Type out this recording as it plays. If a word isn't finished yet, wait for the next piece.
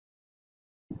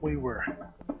we were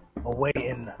away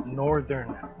in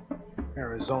northern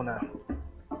Arizona.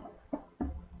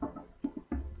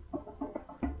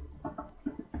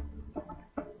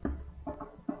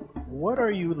 What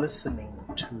are you listening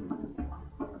to?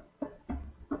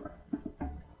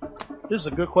 This is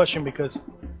a good question because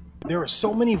there are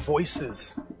so many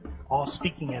voices all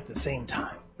speaking at the same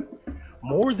time.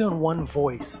 More than one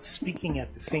voice speaking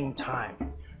at the same time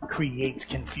creates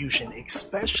confusion,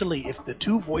 especially if the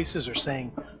two voices are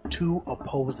saying two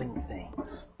opposing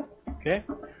things. Okay?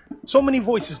 So many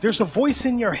voices. There's a voice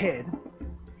in your head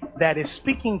that is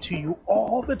speaking to you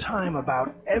all the time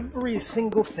about every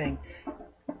single thing.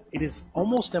 It is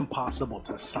almost impossible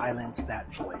to silence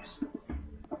that voice.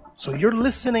 So you're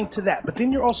listening to that, but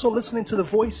then you're also listening to the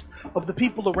voice of the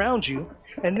people around you.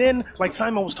 And then, like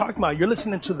Simon was talking about, you're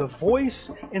listening to the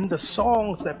voice in the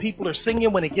songs that people are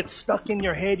singing. When it gets stuck in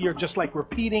your head, you're just like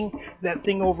repeating that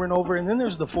thing over and over. And then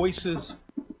there's the voices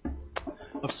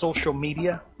of social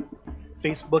media.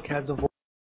 Facebook has a voice.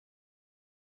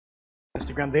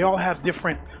 Instagram, they all have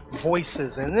different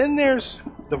voices. And then there's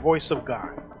the voice of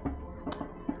God.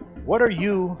 What are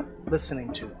you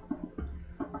listening to?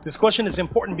 This question is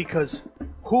important because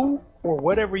who or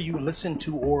whatever you listen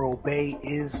to or obey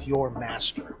is your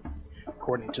master,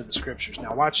 according to the scriptures.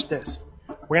 Now watch this.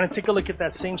 We're going to take a look at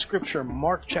that same scripture,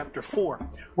 Mark chapter 4.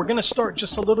 We're going to start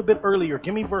just a little bit earlier.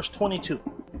 Give me verse 22.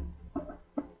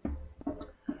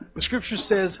 The scripture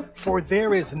says, "For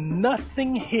there is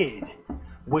nothing hid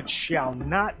which shall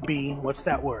not be," what's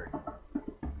that word?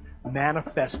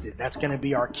 Manifested. That's going to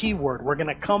be our key word. We're going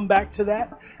to come back to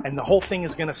that, and the whole thing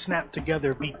is going to snap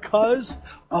together because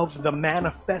of the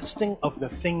manifesting of the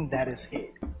thing that is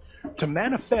hid. To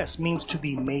manifest means to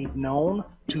be made known,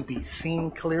 to be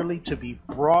seen clearly, to be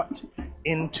brought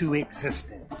into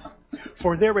existence.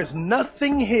 For there is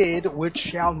nothing hid which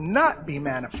shall not be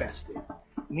manifested,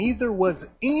 neither was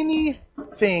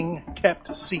anything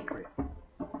kept secret,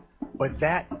 but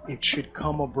that it should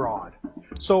come abroad.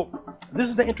 So this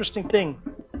is the interesting thing.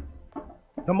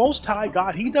 The Most High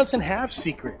God, He doesn't have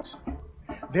secrets.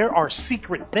 There are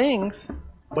secret things,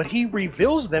 but He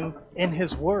reveals them in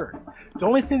His Word. The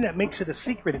only thing that makes it a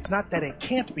secret, it's not that it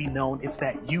can't be known, it's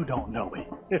that you don't know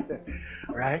it.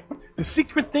 Right? The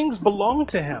secret things belong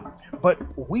to Him, but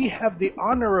we have the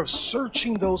honor of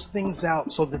searching those things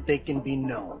out so that they can be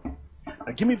known.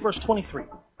 Now give me verse 23.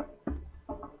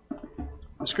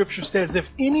 The scripture says, "If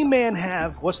any man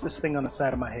have," what's this thing on the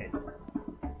side of my head?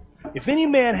 "If any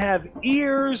man have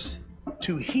ears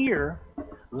to hear,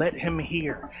 let him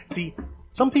hear." See,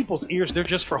 some people's ears, they're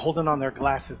just for holding on their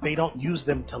glasses. They don't use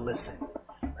them to listen,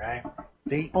 right?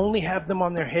 They only have them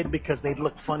on their head because they'd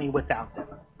look funny without them.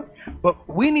 But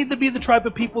we need to be the type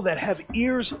of people that have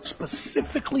ears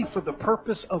specifically for the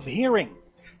purpose of hearing.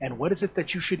 And what is it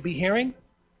that you should be hearing?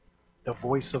 The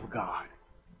voice of God.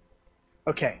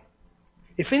 Okay.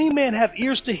 "If any man have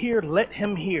ears to hear, let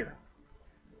him hear."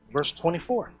 Verse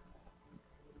 24.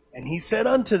 "And he said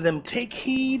unto them, Take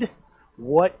heed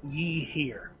what ye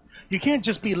hear." You can't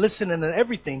just be listening to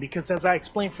everything, because as I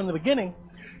explained from the beginning,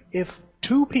 if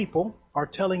two people are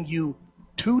telling you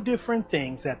two different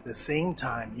things at the same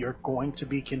time, you're going to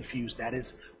be confused. That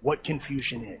is what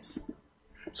confusion is.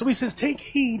 So he says, "Take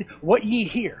heed what ye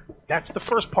hear." That's the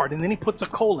first part. And then he puts a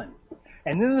colon.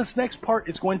 And then this next part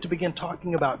is going to begin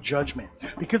talking about judgment,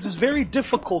 because it's very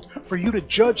difficult for you to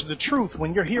judge the truth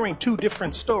when you're hearing two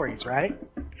different stories, right?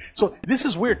 So this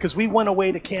is weird, because we went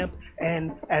away to camp,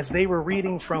 and as they were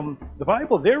reading from the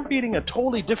Bible, they're reading a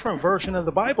totally different version of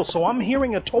the Bible. So I'm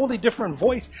hearing a totally different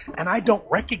voice, and I don't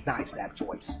recognize that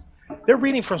voice. They're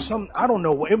reading from some, I don't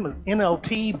know, it was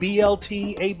NLT,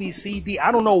 BLT, ABCD.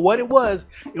 I don't know what it was.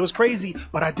 It was crazy,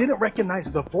 but I didn't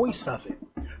recognize the voice of it.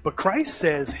 But Christ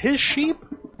says His sheep,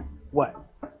 what?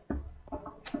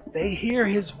 They hear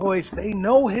His voice. They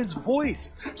know His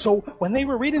voice. So when they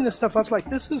were reading this stuff, I was like,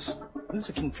 this is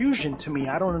a confusion to me.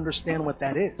 I don't understand what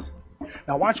that is.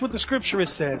 Now watch what the scripture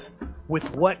says.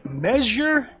 "With what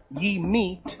measure ye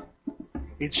mete,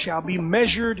 it shall be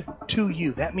measured to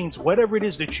you." That means whatever it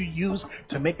is that you use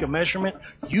to make a measurement,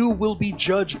 you will be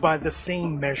judged by the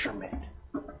same measurement.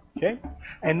 Okay?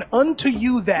 "And unto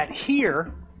you that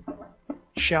hear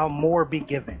shall more be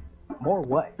given." More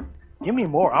what? Give me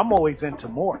more. I'm always into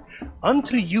more.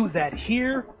 "Unto you that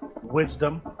hear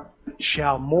wisdom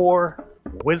shall more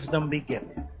wisdom be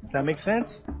given." Does that make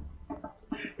sense?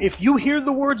 If you hear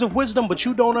the words of wisdom, but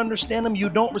you don't understand them, you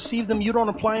don't receive them, you don't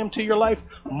apply them to your life,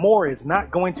 more is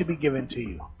not going to be given to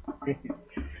you.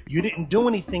 You didn't do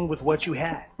anything with what you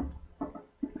had.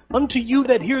 "Unto you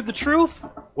that hear the truth,"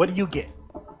 what do you get?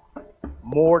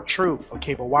 More truth.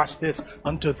 Okay, but watch this.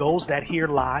 "Unto those that hear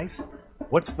lies."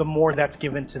 what's the more that's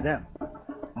given to them?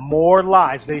 More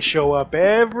lies. They show up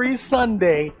every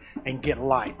Sunday and get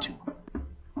lied to.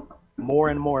 More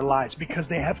and more lies, because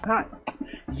they have not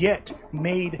yet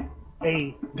made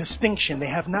a distinction. They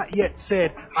have not yet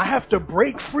said, I have to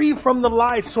break free from the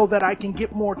lies so that I can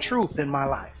get more truth in my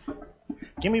life.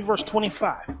 Give me verse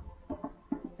 25.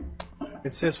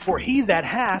 It says, for he that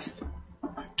hath,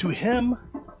 to him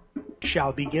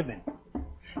shall be given.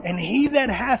 And he that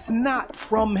hath not,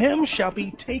 from him shall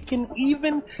be taken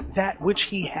even that which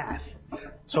he hath.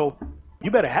 So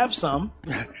you better have some,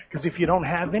 because if you don't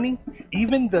have any,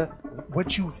 even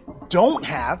what you don't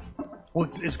have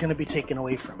is going to be taken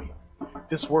away from you.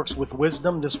 This works with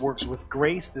wisdom. This works with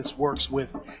grace. This works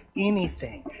with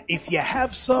anything. If you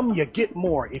have some, you get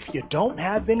more. If you don't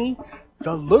have any,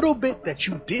 the little bit that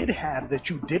you did have that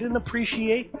you didn't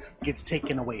appreciate gets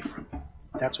taken away from you.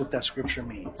 That's what that scripture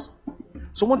means.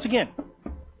 So once again,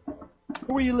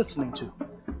 who are you listening to?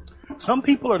 Some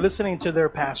people are listening to their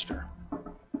pastor.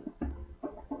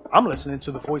 I'm listening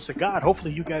to the voice of God.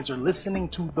 Hopefully you guys are listening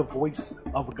to the voice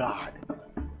of God.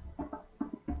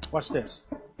 Watch this.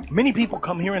 Many people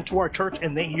come here into our church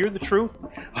and they hear the truth.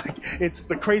 It's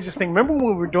the craziest thing. Remember when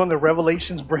we were doing the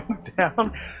Revelations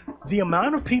breakdown? The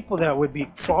amount of people that would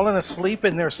be falling asleep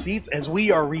in their seats as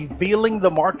we are revealing the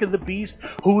mark of the beast,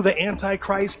 who the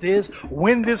Antichrist is,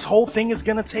 when this whole thing is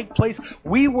going to take place.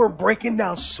 We were breaking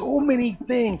down so many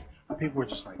things. People were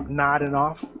just like nodding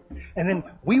off. And then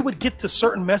we would get to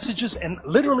certain messages and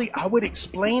literally I would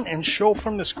explain and show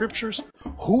from the scriptures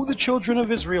who the children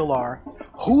of Israel are,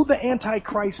 who the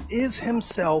Antichrist is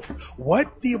himself,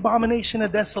 what the abomination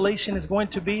of desolation is going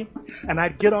to be. And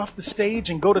I'd get off the stage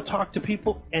and go to talk to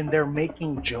people and they're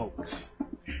making jokes.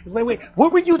 It's like, wait,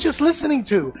 what were you just listening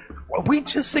to? Well, we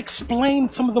just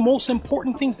explained some of the most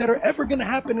important things that are ever going to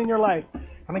happen in your life.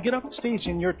 And I get off the stage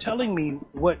and you're telling me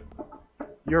what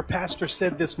your pastor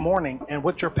said this morning, and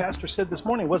what your pastor said this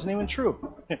morning wasn't even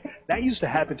true. That used to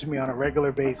happen to me on a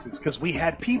regular basis, because we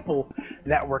had people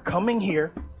that were coming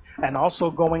here and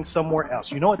also going somewhere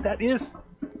else. You know what that is?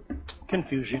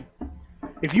 Confusion.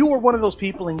 If you were one of those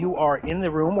people and you are in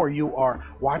the room or you are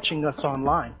watching us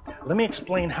online, let me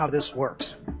explain how this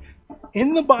works.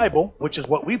 In the Bible, which is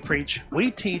what we preach, we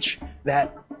teach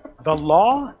that the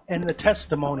law and the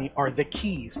testimony are the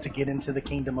keys to get into the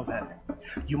kingdom of heaven.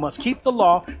 You must keep the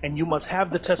law and you must have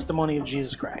the testimony of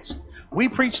Jesus Christ. We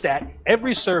preach that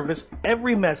every service,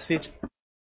 every message.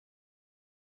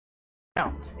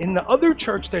 Now, in the other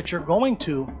church that you're going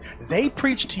to, they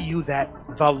preach to you that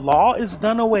the law is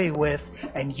done away with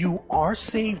and you are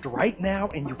saved right now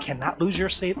and you cannot lose your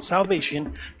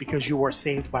salvation because you are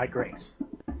saved by grace.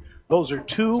 Those are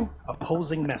two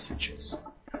opposing messages.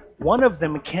 One of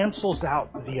them cancels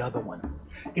out the other one.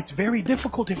 It's very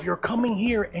difficult if you're coming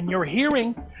here and you're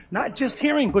hearing, not just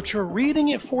hearing, but you're reading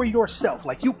it for yourself.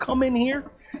 Like you come in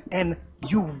here and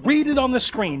you read it on the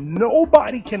screen.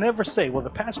 Nobody can ever say, well,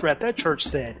 the pastor at that church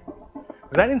said,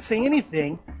 because I didn't say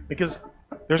anything, because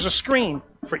there's a screen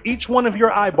for each one of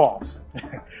your eyeballs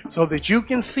so that you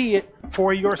can see it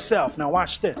for yourself. Now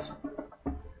watch this.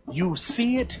 You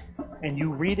see it and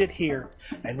you read it here,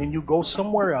 and then you go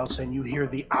somewhere else and you hear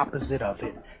the opposite of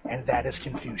it, and that is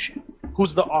confusion.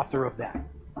 Who's the author of that?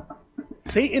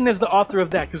 Satan is the author of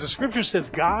that, because the scripture says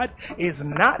God is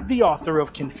not the author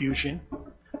of confusion,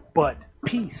 but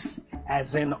peace,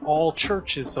 as in all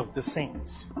churches of the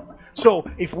saints. So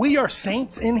if we are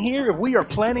saints in here, if we are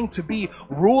planning to be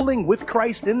ruling with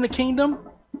Christ in the kingdom,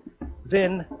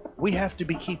 then we have to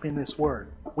be keeping this word.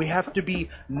 We have to be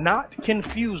not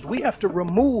confused. We have to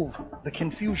remove the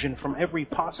confusion from every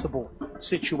possible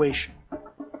situation.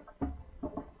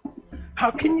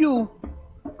 How can you,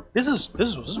 this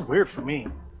is weird for me.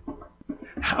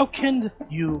 How can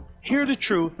you hear the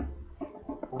truth,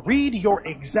 read your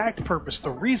exact purpose, the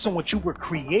reason what you were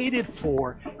created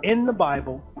for in the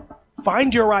Bible,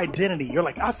 find your identity? You're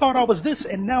like, I thought I was this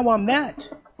and now I'm that.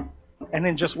 And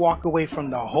then just walk away from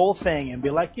the whole thing and be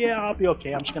like, yeah, I'll be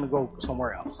okay. I'm just going to go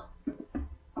somewhere else.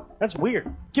 That's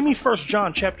weird. Give me 1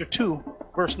 John chapter 2,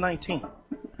 verse 19.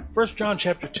 1 John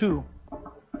chapter 2,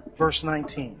 verse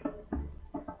 19.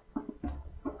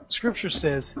 Scripture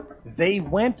says, they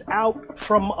went out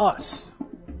from us,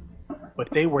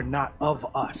 but they were not of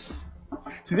us.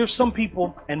 See, there's some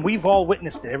people, and we've all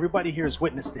witnessed it. Everybody here has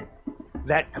witnessed it,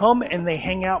 that come and they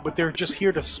hang out, but they're just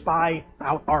here to spy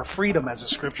out our freedom, as the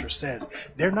scripture says.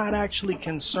 They're not actually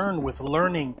concerned with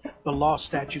learning the law,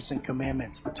 statutes, and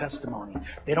commandments, the testimony.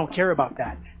 They don't care about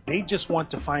that. They just want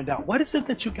to find out, what is it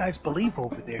that you guys believe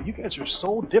over there? You guys are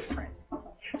so different.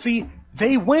 See,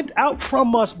 they went out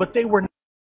from us, but they were not.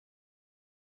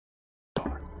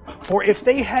 For if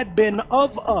they had been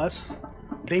of us,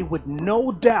 they would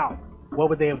no doubt, what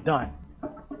would they have done?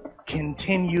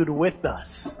 Continued with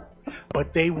us.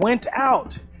 But they went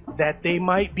out that they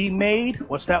might be made,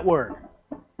 what's that word?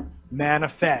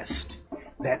 Manifest,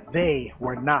 that they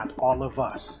were not all of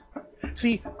us.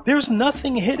 See, there's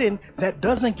nothing hidden that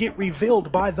doesn't get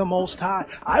revealed by the Most High.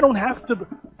 I don't have to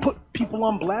put people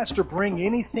on blast or bring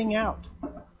anything out,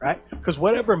 right? Because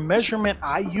whatever measurement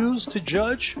I use to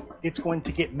judge, it's going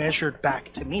to get measured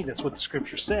back to me. That's what the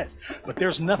scripture says. But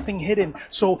there's nothing hidden.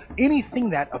 So anything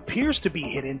that appears to be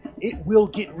hidden, it will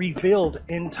get revealed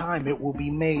in time. It will be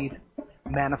made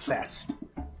manifest.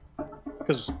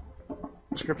 Because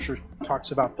scripture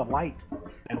talks about the light,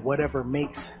 and whatever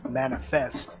makes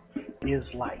manifest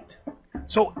is light.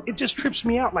 So it just trips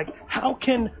me out. Like, how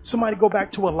can somebody go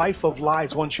back to a life of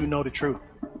lies once you know the truth?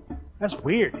 That's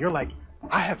weird. You're like,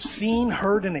 I have seen,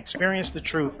 heard, and experienced the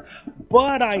truth,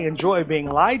 but I enjoy being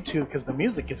lied to because the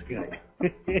music is good.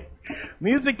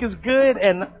 Music is good,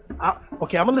 and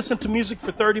okay, I'm gonna listen to music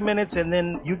for 30 minutes, and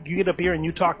then you get up here and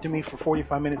you talk to me for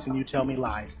 45 minutes and you tell me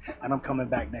lies, and I'm coming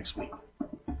back next week.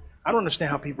 I don't understand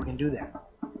how people can do that.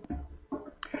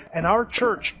 And our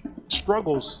church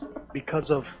struggles because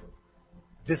of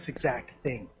this exact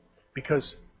thing.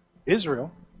 Because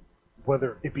Israel,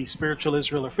 whether it be spiritual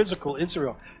Israel or physical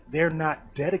Israel, they're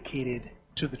not dedicated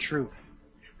to the truth.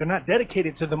 They're not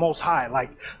dedicated to the Most High.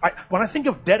 Like, when I think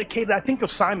of dedicated, I think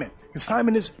of Simon. And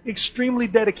Simon is extremely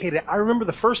dedicated. I remember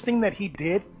the first thing that he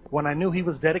did when I knew he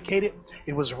was dedicated,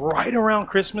 it was right around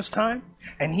Christmas time.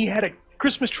 And he had a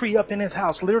Christmas tree up in his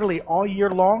house literally all year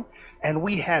long, and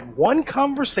we had one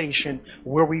conversation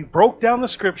where we broke down the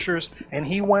scriptures, and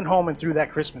he went home and threw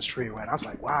that Christmas tree away. And I was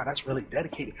like, wow, that's really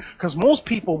dedicated, because most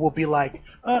people will be like,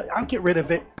 I'll get rid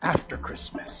of it after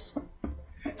Christmas.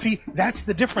 See, that's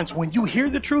the difference. When you hear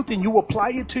the truth and you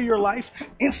apply it to your life,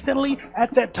 instantly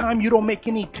at that time you don't make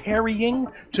any tarrying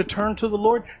to turn to the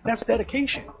Lord. That's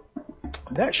dedication.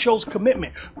 That shows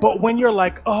commitment. But when you're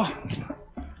like, oh,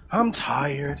 I'm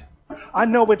tired, I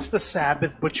know it's the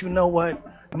Sabbath, but you know what?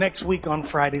 Next week on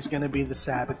Friday is going to be the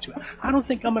Sabbath too. I don't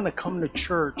think I'm going to come to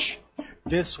church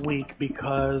this week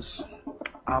because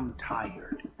I'm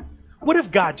tired. What if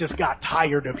God just got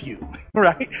tired of you,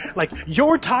 right? Like,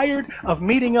 you're tired of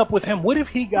meeting up with him. What if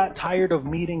he got tired of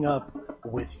meeting up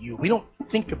with you? We don't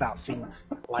think about things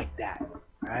like that,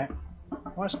 right?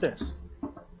 Watch this.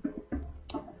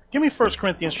 Give me 1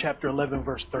 Corinthians chapter 11,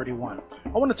 verse 31. I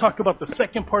want to talk about the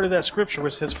second part of that scripture where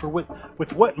it says, for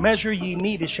with what measure ye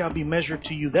meet, it shall be measured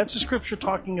to you. That's a scripture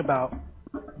talking about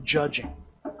judging.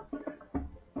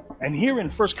 And here in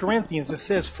 1 Corinthians it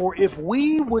says, for if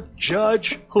we would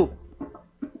judge who?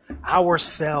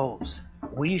 Ourselves,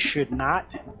 we should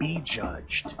not be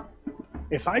judged.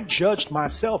 If I judged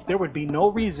myself, there would be no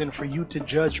reason for you to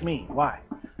judge me. Why?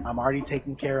 I'm already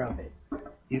taking care of it.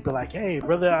 You'd be like, hey,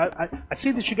 brother, I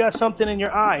see that you got something in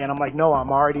your eye. And I'm like, no,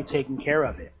 I'm already taking care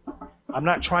of it. I'm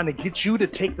not trying to get you to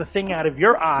take the thing out of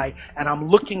your eye, and I'm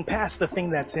looking past the thing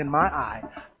that's in my eye.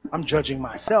 I'm judging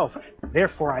myself.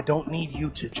 Therefore, I don't need you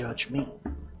to judge me.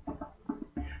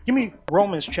 Give me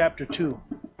Romans chapter 2,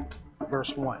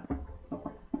 verse 1.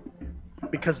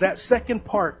 Because that second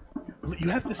part, you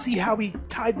have to see how he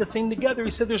tied the thing together.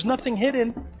 He said, there's nothing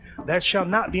hidden that shall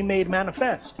not be made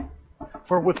manifest.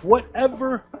 For with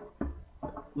whatever,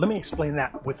 let me explain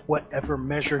that, with whatever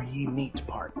measure ye meet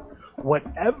part.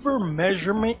 Whatever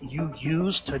measurement you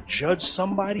use to judge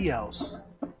somebody else,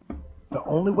 the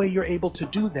only way you're able to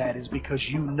do that is because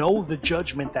you know the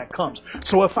judgment that comes.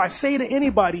 So if I say to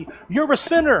anybody, you're a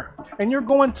sinner and you're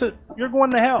going to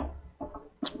hell,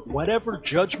 whatever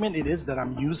judgment it is that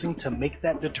I'm using to make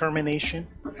that determination,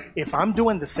 if I'm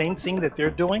doing the same thing that they're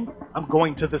doing, I'm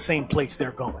going to the same place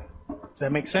they're going. Does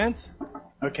that make sense?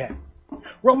 Okay.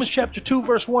 Romans chapter 2,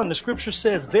 verse 1, the scripture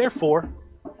says, therefore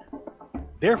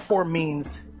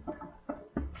means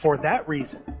for that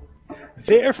reason.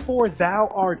 Therefore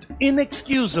thou art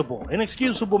inexcusable.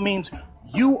 Inexcusable means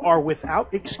you are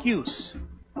without excuse,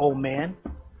 O man,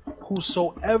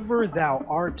 whosoever thou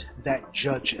art that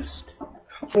judgest.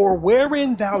 For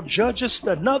wherein thou judgest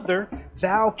another,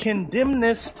 thou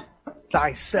condemnest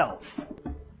thyself.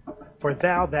 For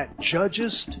thou that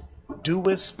judgest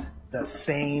doest the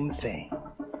same thing.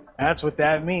 That's what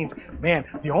that means. Man,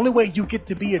 the only way you get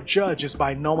to be a judge is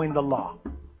by knowing the law.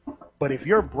 But if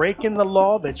you're breaking the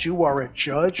law that you are a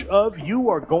judge of, you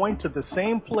are going to the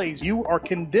same place. You are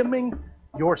condemning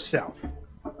yourself.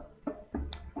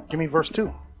 Give me verse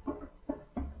 2.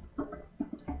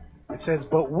 It says,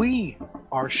 but we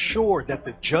are sure that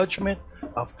the judgment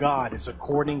of God is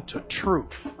according to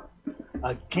truth.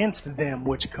 against them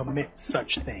which commit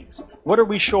such things. What are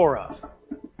we sure of?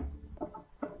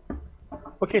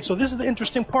 Okay, so this is the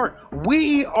interesting part.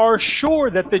 We are sure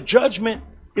that the judgment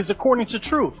is according to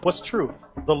truth. What's truth?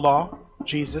 The law,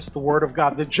 Jesus, the Word of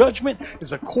God. The judgment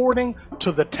is according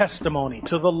to the testimony,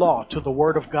 to the law, to the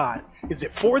Word of God. Is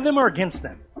it for them or against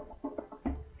them?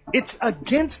 It's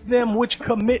against them which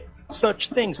commit such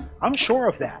things. I'm sure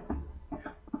of that.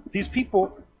 These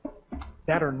people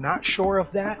that are not sure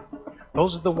of that,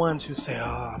 those are the ones who say,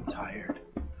 oh, I'm tired.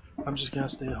 I'm just going to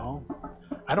stay at home.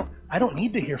 I don't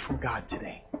need to hear from God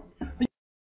today.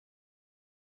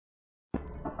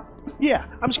 Yeah,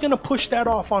 I'm just going to push that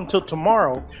off until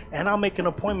tomorrow, and I'll make an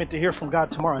appointment to hear from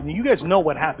God tomorrow. And you guys know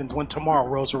what happens when tomorrow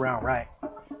rolls around, right?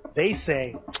 They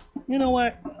say, you know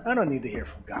what? I don't need to hear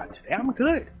from God today. I'm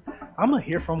good. I'm going to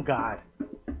hear from God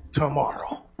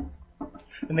tomorrow.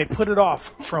 And they put it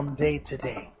off from day to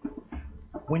day.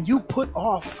 When you put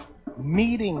off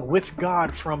meeting with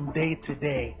God from day to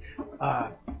day,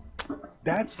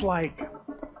 that's like,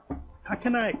 how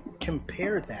can I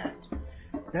compare that?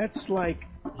 That's like,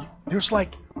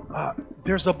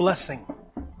 there's a blessing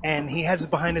and he has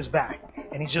it behind his back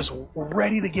and he's just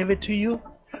ready to give it to you,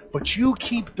 but you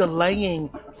keep delaying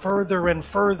further and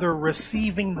further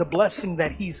receiving the blessing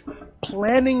that he's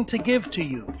planning to give to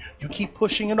you. You keep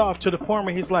pushing it off to the point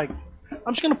where he's like,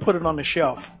 I'm just going to put it on the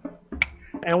shelf.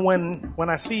 And when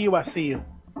I see you, I see you.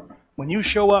 When you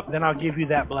show up, then I'll give you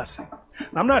that blessing.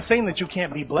 Now, I'm not saying that you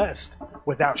can't be blessed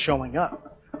without showing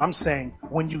up. I'm saying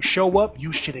when you show up,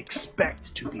 you should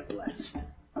expect to be blessed.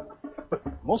 But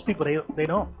most people, they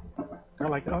don't. They're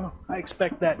like, oh, I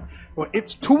expect that. Well,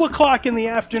 it's 2 o'clock in the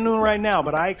afternoon right now,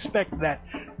 but I expect that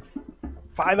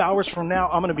 5 hours from now,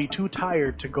 I'm going to be too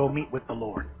tired to go meet with the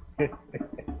Lord.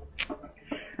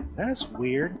 That's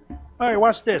weird. All right,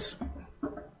 watch this.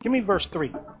 Give me verse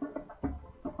 3.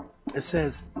 It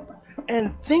says,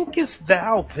 and thinkest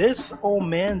thou this, O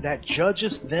man, that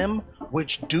judgest them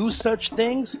which do such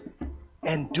things,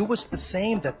 and doest the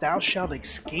same, that thou shalt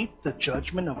escape the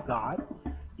judgment of God?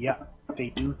 Yeah, they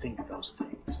do think those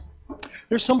things.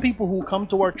 There's some people who come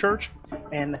to our church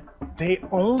and they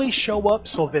only show up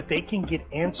so that they can get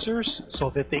answers, so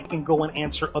that they can go and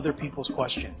answer other people's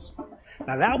questions.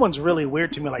 Now that one's really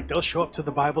weird to me. Like, they'll show up to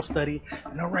the Bible study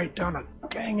and they'll write down a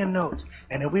gang of notes,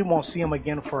 and then we won't see them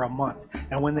again for a month.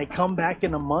 And when they come back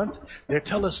in a month, they'll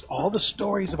tell us all the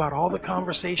stories about all the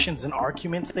conversations and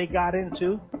arguments they got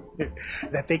into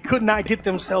that they could not get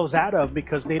themselves out of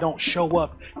because they don't show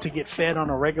up to get fed on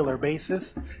a regular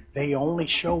basis. They only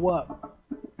show up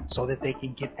so that they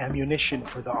can get ammunition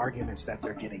for the arguments that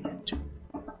they're getting into.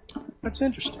 That's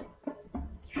interesting.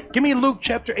 Give me Luke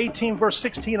chapter 18, verse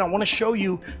 16. I want to show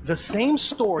you the same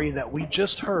story that we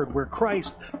just heard, where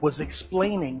Christ was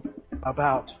explaining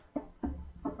about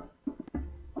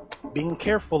being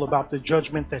careful about the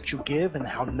judgment that you give and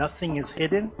how nothing is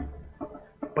hidden.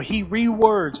 But he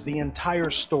rewords the entire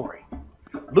story.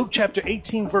 Luke chapter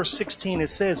 18, verse 16, it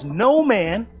says, no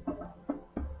man,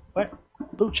 what?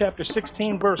 Luke chapter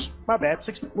 16, verse, my bad,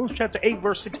 Luke chapter 8,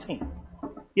 verse 16.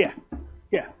 Yeah.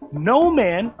 No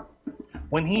man,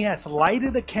 when he hath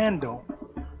lighted a candle,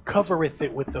 covereth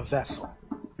it with the vessel.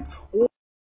 Or,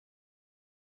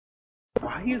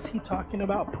 why is he talking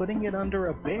about putting it under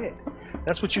a bed?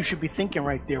 That's what you should be thinking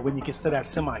right there when you get to that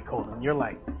semicolon. You're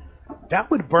like,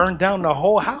 that would burn down the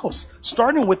whole house,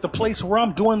 starting with the place where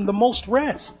I'm doing the most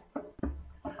rest.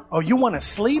 Oh, you want to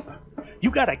sleep? You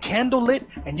got a candle lit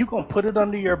and you're going to put it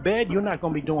under your bed? You're not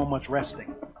going to be doing much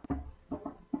resting.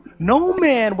 No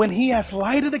man, when he hath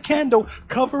lighted a candle,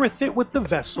 covereth it with the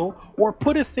vessel, or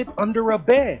putteth it under a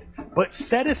bed, but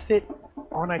setteth it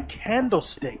on a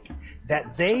candlestick,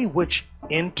 that they which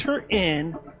enter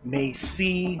in may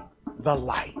see the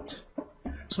light.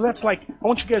 So that's like, I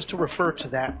want you guys to refer to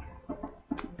that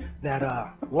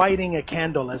lighting a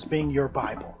candle as being your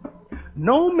Bible.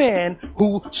 No man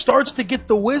who starts to get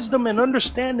the wisdom and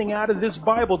understanding out of this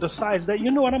Bible decides that,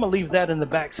 you know what, I'm going to leave that in the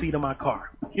back seat of my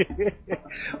car.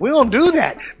 We don't do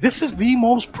that. This is the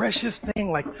most precious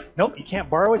thing. Like, nope, you can't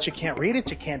borrow it. You can't read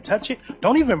it. You can't touch it.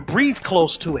 Don't even breathe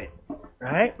close to it.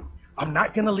 Right? I'm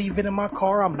not going to leave it in my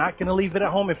car. I'm not going to leave it at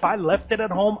home. If I left it at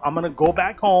home, I'm going to go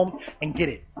back home and get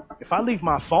it. If I leave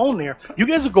my phone there, you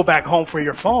guys will go back home for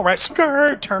your phone, right?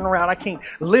 Skirt, turn around. I can't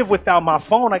live without my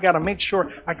phone. I got to make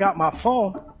sure I got my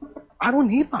phone. I don't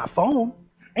need my phone.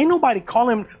 Ain't nobody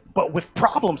calling but with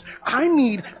problems. I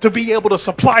need to be able to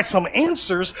supply some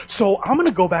answers, so I'm going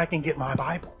to go back and get my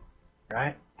Bible,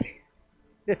 right?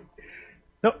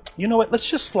 No, you know what? Let's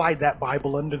just slide that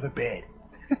Bible under the bed.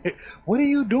 What are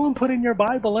you doing putting your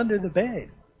Bible under the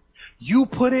bed? You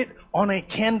put it on a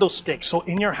candlestick. So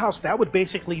in your house, that would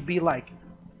basically be like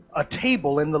a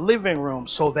table in the living room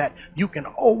so that you can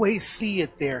always see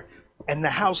it there, and the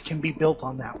house can be built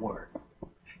on that word.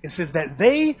 It says that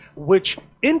they which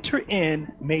enter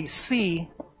in may see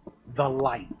the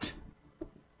light.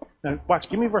 Now watch,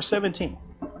 give me verse 17.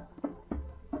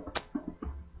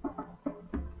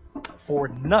 For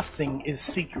nothing is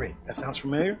secret. That sounds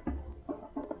familiar?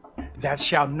 That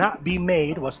shall not be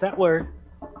made, what's that word?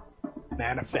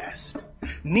 Manifest.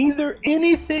 Neither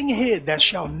anything hid that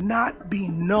shall not be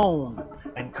known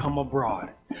and come abroad.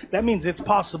 That means it's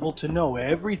possible to know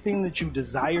everything that you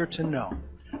desire to know.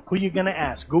 Who are you going to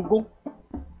ask? Google?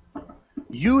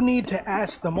 You need to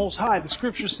ask the Most High. The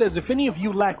scripture says, if any of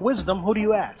you lack wisdom, who do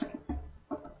you ask?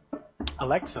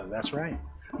 Alexa, that's right.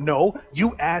 No,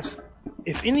 you ask,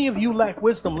 if any of you lack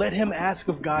wisdom, let him ask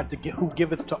of God to give, who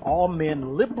giveth to all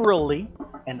men liberally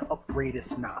and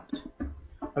upbraideth not.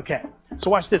 Okay, so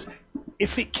watch this.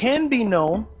 If it can be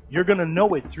known, you're going to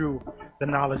know it through the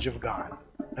knowledge of God.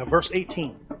 Now, verse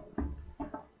 18.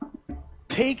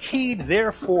 Take heed,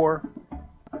 therefore,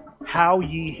 how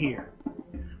ye hear.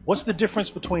 What's the difference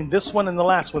between this one and the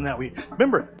last one that we...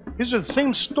 Remember, these are the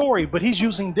same story, but he's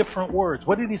using different words.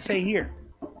 What did he say here?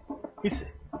 He said,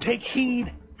 take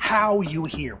heed how you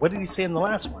hear. What did he say in the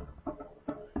last one?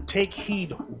 Take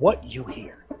heed what you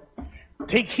hear.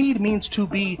 Take heed means to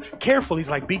be careful. He's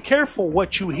like, be careful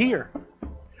what you hear.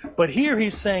 But here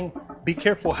he's saying, be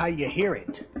careful how you hear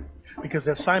it. Because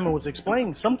as Simon was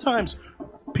explaining, sometimes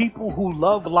people who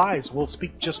love lies will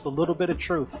speak just a little bit of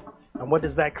truth. And what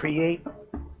does that create?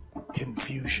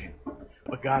 Confusion.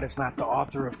 But God is not the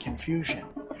author of confusion.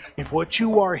 If what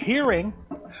you are hearing,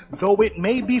 though it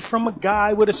may be from a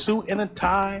guy with a suit and a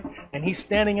tie, and he's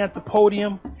standing at the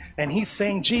podium, and he's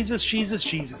saying, Jesus, Jesus,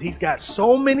 Jesus. He's got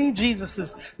so many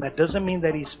Jesuses, that doesn't mean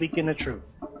that he's speaking the truth.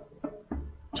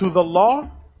 To the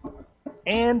law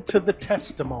and to the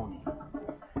testimony.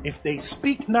 If they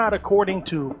speak not according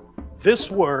to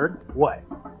this word, what?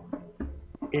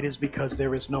 It is because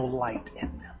there is no light in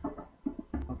them.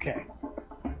 Okay.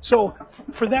 So,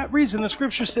 for that reason, the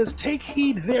scripture says, take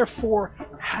heed, therefore,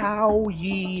 how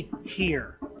ye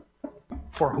hear.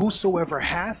 For whosoever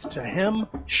hath, to him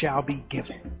shall be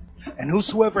given. And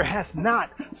whosoever hath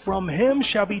not, from him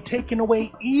shall be taken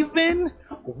away even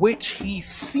which he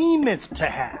seemeth to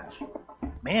have.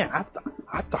 Man,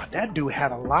 I thought that dude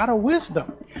had a lot of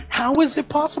wisdom. How is it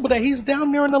possible that he's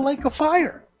down there in the lake of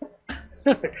fire?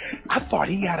 I thought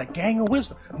he had a gang of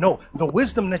wisdom. No, the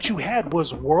wisdom that you had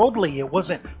was worldly. It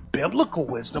wasn't biblical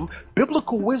wisdom.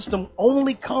 Biblical wisdom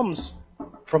only comes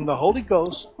from the Holy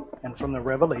Ghost and from the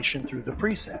revelation through the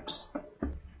precepts.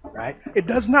 Right? It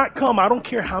does not come, I don't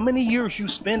care how many years you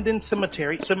spend in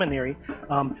seminary,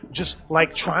 just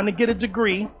like trying to get a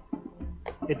degree.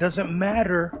 It doesn't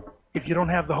matter if you don't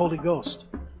have the Holy Ghost.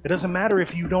 It doesn't matter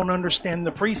if you don't understand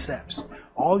the precepts.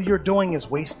 All you're doing is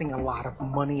wasting a lot of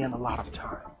money and a lot of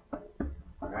time.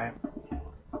 Right?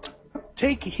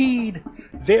 Take heed,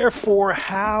 therefore,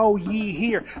 how ye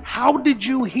hear. How did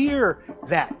you hear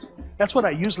that? That's what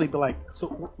I usually be like, so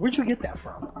where'd you get that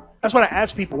from? That's what I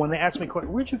ask people when they ask me,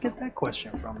 where'd you get that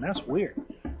question from? And that's weird.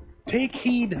 Take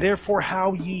heed, therefore,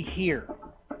 how ye hear.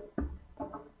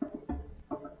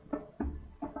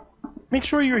 Make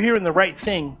sure you're hearing the right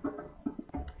thing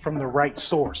from the right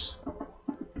source.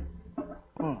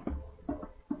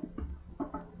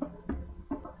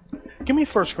 Give me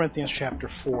 1 Corinthians chapter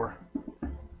 4,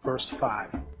 verse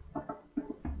 5.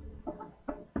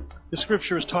 The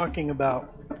scripture is talking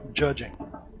about judging.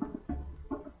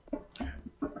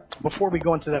 Before we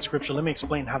go into that scripture, let me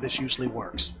explain how this usually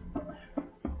works.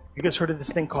 You guys heard of this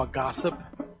thing called gossip?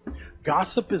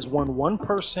 Gossip is when one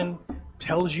person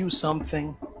tells you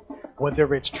something,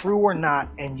 whether it's true or not,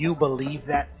 and you believe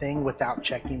that thing without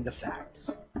checking the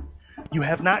facts. You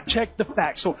have not checked the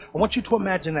facts. So I want you to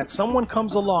imagine that someone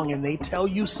comes along and they tell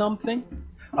you something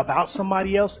about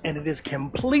somebody else, and it is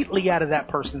completely out of that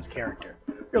person's character.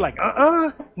 You're like,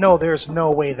 no, there's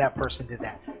no way that person did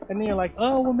that. And then you're like,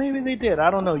 oh, well, maybe they did.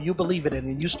 I don't know. You believe it, and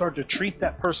then you start to treat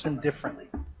that person differently.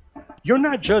 You're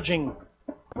not judging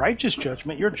righteous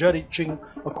judgment. You're judging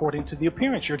according to the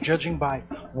appearance. You're judging by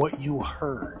what you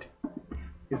heard.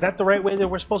 Is that the right way that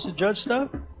we're supposed to judge stuff?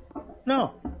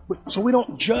 No. So we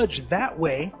don't judge that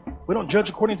way. We don't judge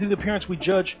according to the appearance. We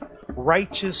judge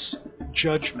righteous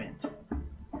judgment.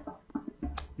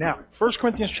 Now, 1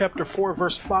 Corinthians chapter 4,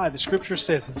 verse 5, the scripture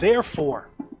says, therefore,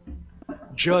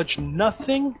 judge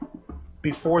nothing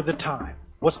before the time.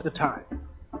 What's the time?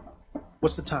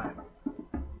 What's the time?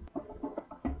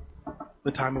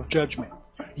 The time of judgment.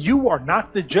 You are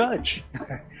not the judge.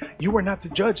 You are not the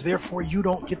judge. Therefore, you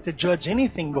don't get to judge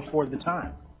anything before the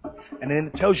time. And then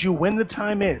it tells you when the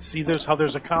time is. See, there's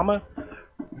a comma.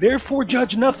 Therefore,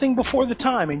 judge nothing before the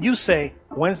time. And you say,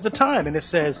 when's the time? And it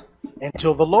says,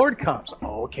 until the Lord comes.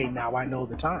 Oh, okay, now I know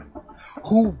the time.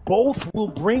 Who both will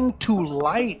bring to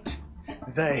light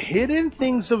the hidden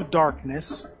things of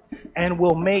darkness and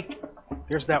will make,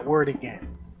 there's that word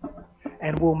again,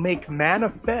 and will make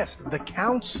manifest the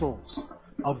counsels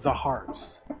of the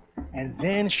hearts. And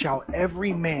then shall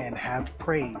every man have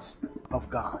praise of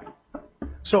God.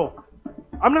 So,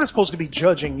 I'm not supposed to be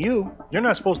judging you. You're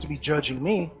not supposed to be judging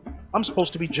me. I'm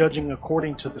supposed to be judging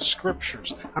according to the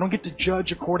scriptures. I don't get to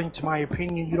judge according to my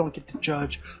opinion. You don't get to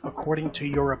judge according to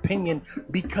your opinion,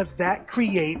 because that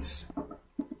creates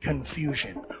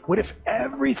confusion. What if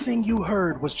everything you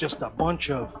heard was just a bunch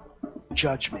of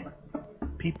judgment?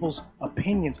 People's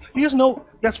opinions. You guys know,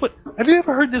 that's what, have you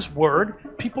ever heard this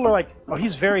word? People are like, oh,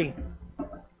 he's very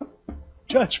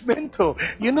judgmental.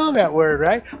 You know that word,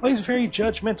 right? Oh, he's very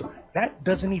judgmental. That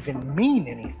doesn't even mean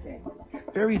anything.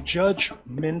 Very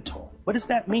judgmental. What does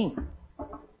that mean?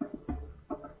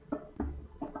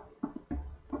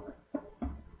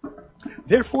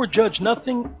 Therefore, judge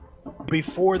nothing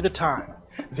before the time.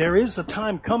 There is a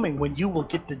time coming when you will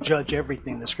get to judge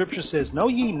everything. The scripture says, know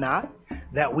ye not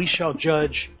that we shall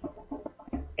judge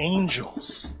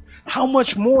angels? How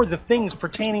much more the things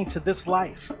pertaining to this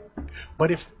life?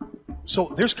 But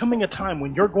so there's coming a time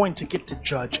when you're going to get to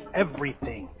judge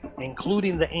everything,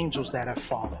 including the angels that have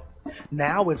fallen.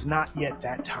 Now is not yet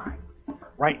that time.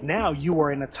 Right now, you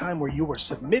are in a time where you are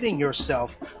submitting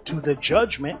yourself to the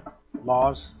judgment,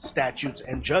 laws, statutes,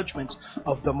 and judgments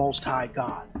of the Most High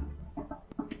God.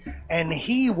 And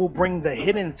he will bring the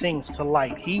hidden things to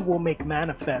light. He will make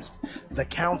manifest the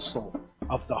counsel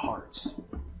of the hearts.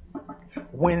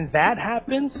 When that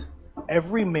happens,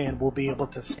 every man will be able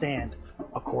to stand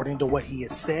according to what he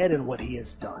has said and what he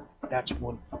has done. That's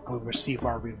when we receive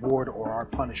our reward or our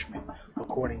punishment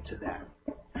according to that.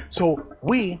 So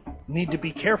we need to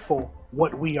be careful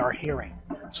what we are hearing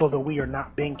so that we are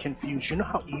not being confused. You know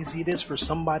how easy it is for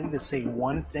somebody to say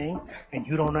one thing and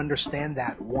you don't understand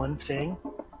that one thing,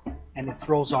 and it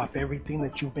throws off everything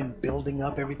that you've been building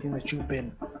up, everything that you've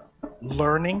been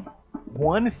learning.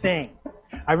 One thing.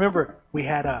 I remember we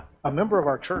had a member of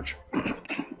our church.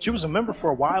 She was a member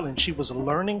for a while, and she was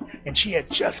learning, and she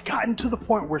had just gotten to the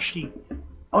point where she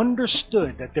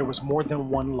understood that there was more than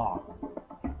one law.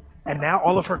 And now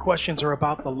all of her questions are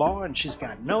about the law, and she's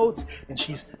got notes, and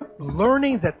she's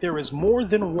learning that there is more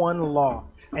than one law.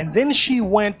 And then she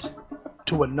went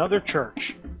to another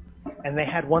church, and they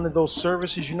had one of those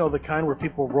services, you know, the kind where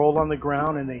people roll on the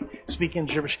ground and they speak in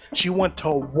gibberish. She went to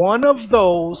one of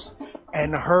those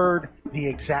and heard the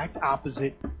exact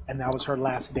opposite, and that was her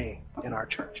last day in our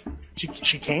church.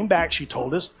 She came back, she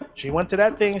told us, she went to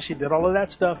that thing, she did all of that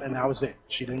stuff, and that was it.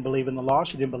 She didn't believe in the law,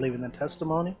 she didn't believe in the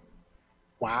testimony.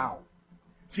 Wow.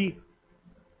 See,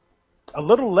 a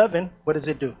little leaven, what does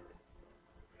it do?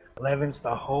 Leavens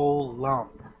the whole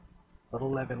lump.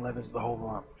 Little leaven leavens the whole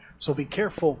lump. So be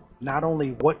careful not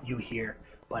only what you hear,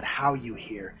 but how you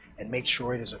hear, and make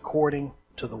sure it is according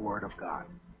to the Word of God.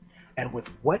 And with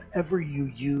whatever you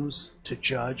use to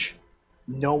judge,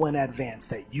 know in advance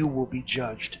that you will be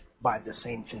judged by the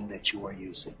same thing that you are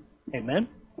using. Amen?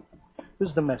 This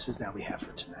is the message that we have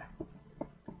for tonight.